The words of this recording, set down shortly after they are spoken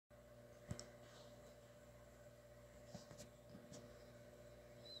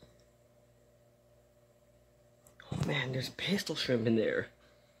man, there's pistol shrimp in there.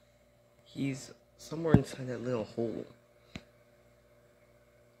 He's somewhere inside that little hole.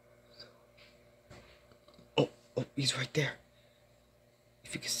 Oh, he's right there.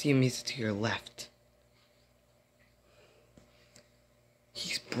 If you can see him, he's to your left.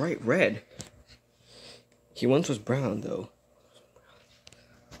 He's bright red. He once was brown, though.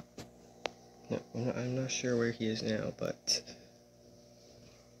 No, I'm not sure where he is now, but...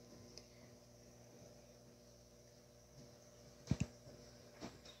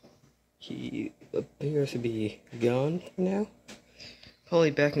 he appears to be gone for now.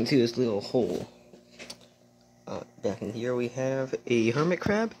 Probably back into his little hole. Back in here we have a hermit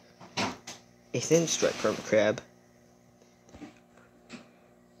crab. A thin striped hermit crab.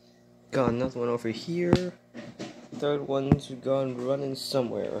 Got another one over here. Third one's gone running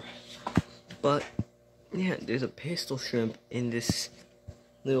somewhere. But, yeah, there's a pistol shrimp in this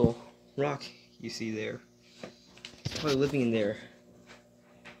little rock you see there. He's probably living in there.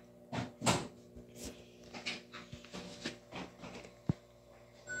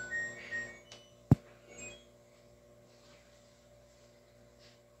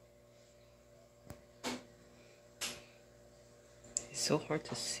 It's so hard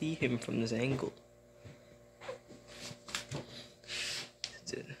to see him from this angle.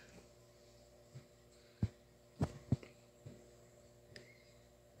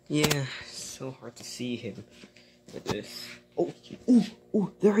 Yeah, so hard to see him with this. Oh,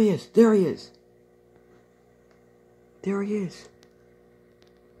 there he is, there he is. There he is.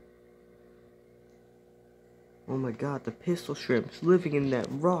 Oh my god, the pistol shrimp's living in that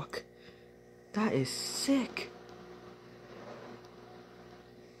rock. That is sick.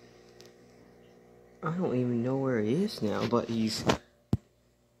 I don't even know where he is now, but he's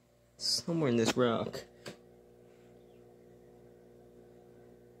somewhere in this rock.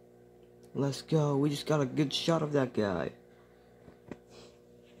 Let's go, we just got a good shot of that guy.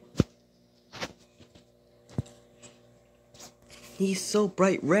 He's so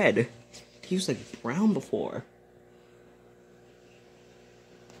bright red. He was like brown before.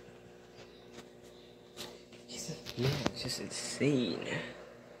 Man, it's just insane.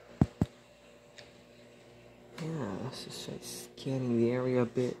 Yeah, let's just start scanning the area a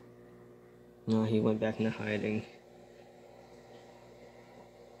bit. No, he went back into hiding.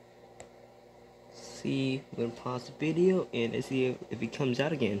 See, I'm gonna pause the video and see if he comes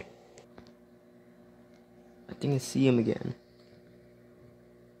out again. I think I see him again.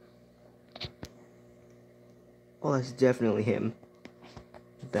 Oh, that's definitely him.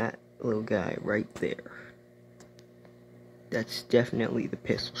 That little guy right there. That's definitely the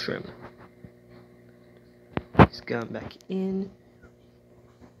pistol shrimp. He's gone back in.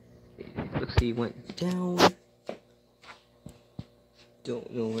 It looks like he went down.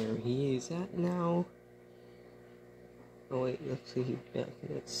 Don't know where he is at now. Oh wait, looks like he's back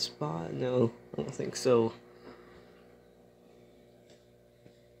in that spot. No, I don't think so.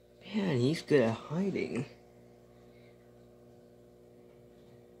 Man, he's good at hiding.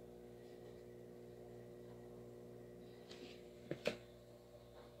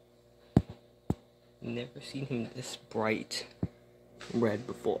 Never seen him this bright red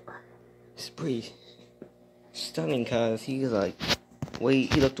before. It's pretty stunning because he was like,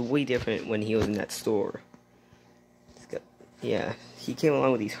 he looked way different when he was in that store. Yeah, he came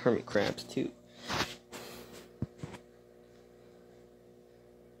along with these hermit crabs too.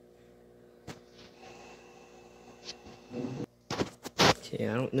 Okay,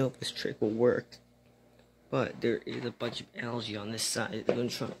 I don't know if this trick will work, but there is a bunch of algae on this side. I'm gonna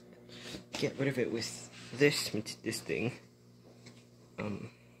try to get rid of it with this thing. Yeah,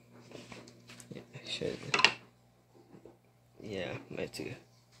 I should. Yeah, I might have to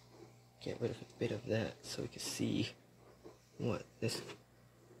get rid of a bit of that so we can see what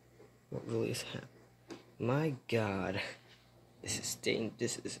really is happening. My god, this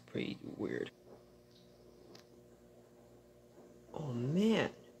is pretty weird. Oh man,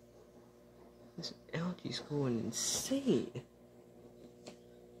 this algae's going insane.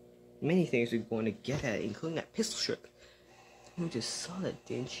 Many things we're going to get at, including that pistol shrimp. You just saw that,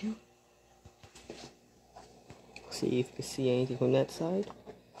 didn't you? See if you can see anything from that side.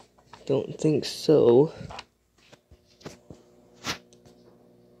 Don't think so.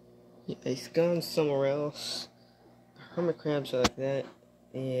 Yeah, it's gone somewhere else. The hermit crabs are like that.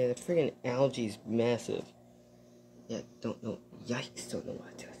 Yeah, the friggin' algae's massive. Yeah, don't know. Yikes, don't know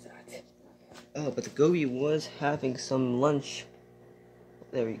what to do with that. Oh, but the goby was having some lunch.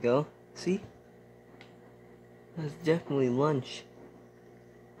 There we go. See? That's definitely lunch.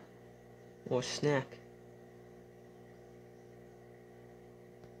 Or snack.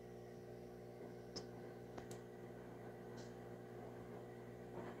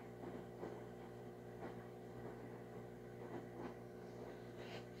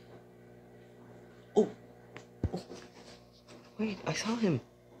 Wait, I saw him.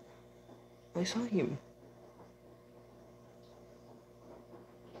 I saw him.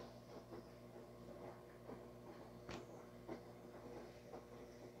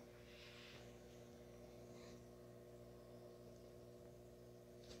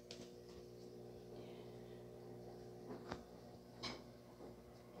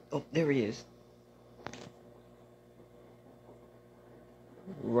 Oh, there he is.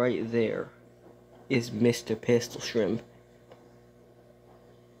 Right there is Mr. Pistol Shrimp.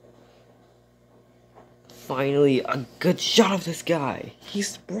 Finally, a good shot of this guy.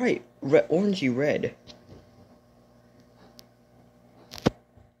 He's bright, orangey red.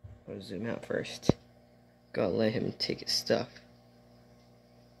 I'll zoom out first. Gotta let him take his stuff.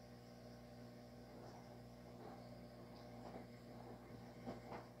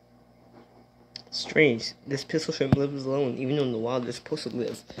 Strange, this Pistol Shrimp lives alone, even though in the wild they're supposed to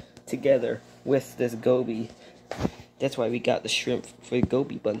live together with this goby. That's why we got the shrimp for the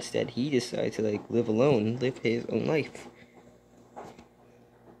goby, but instead he decided to like live alone, live his own life.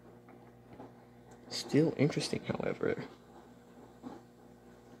 Still interesting, however.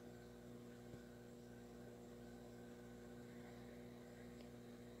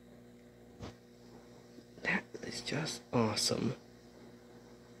 That is just awesome.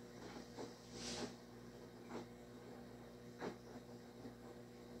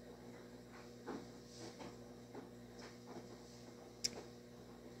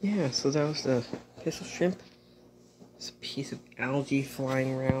 Yeah, so that was the Pistol Shrimp. It's a piece of algae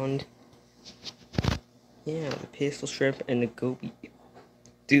flying around. Yeah, the Pistol Shrimp and the goby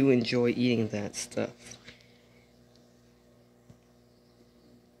do enjoy eating that stuff.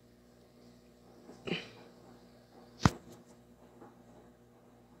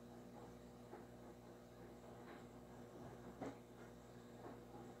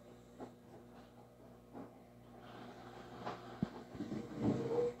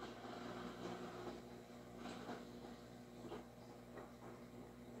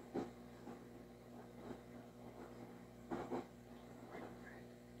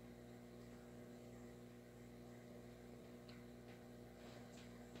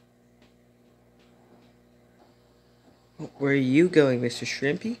 Where are you going, Mr.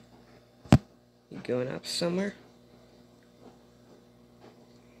 Shrimpy? You going up somewhere?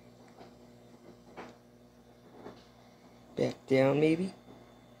 Back down, maybe?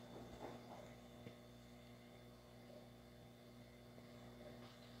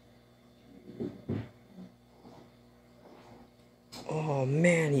 Oh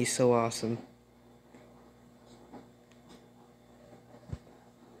man, he's so awesome.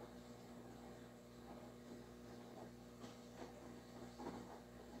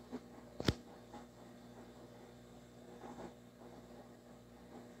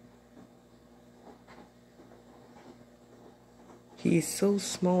 He's so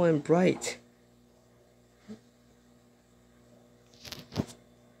small and bright.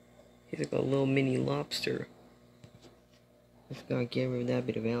 He's like a little mini lobster. Just gotta get rid of that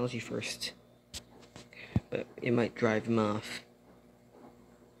bit of algae first. But it might drive him off.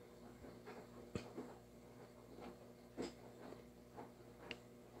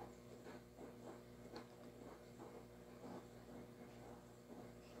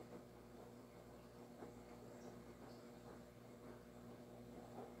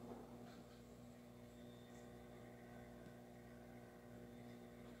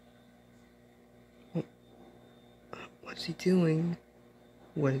 What's he doing?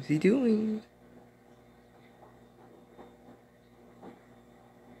 What is he doing?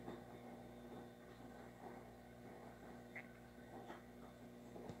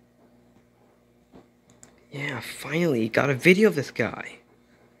 Yeah, finally got a video of this guy.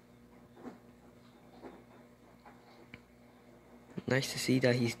 Nice to see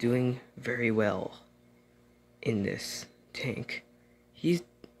that he's doing very well in this tank. He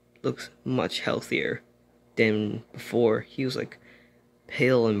looks much healthier than before. He was like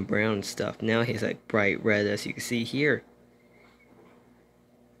pale and brown stuff. Now he's like bright red, as you can see here.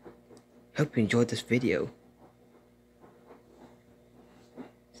 Hope you enjoyed this video.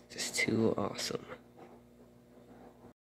 It's just too awesome.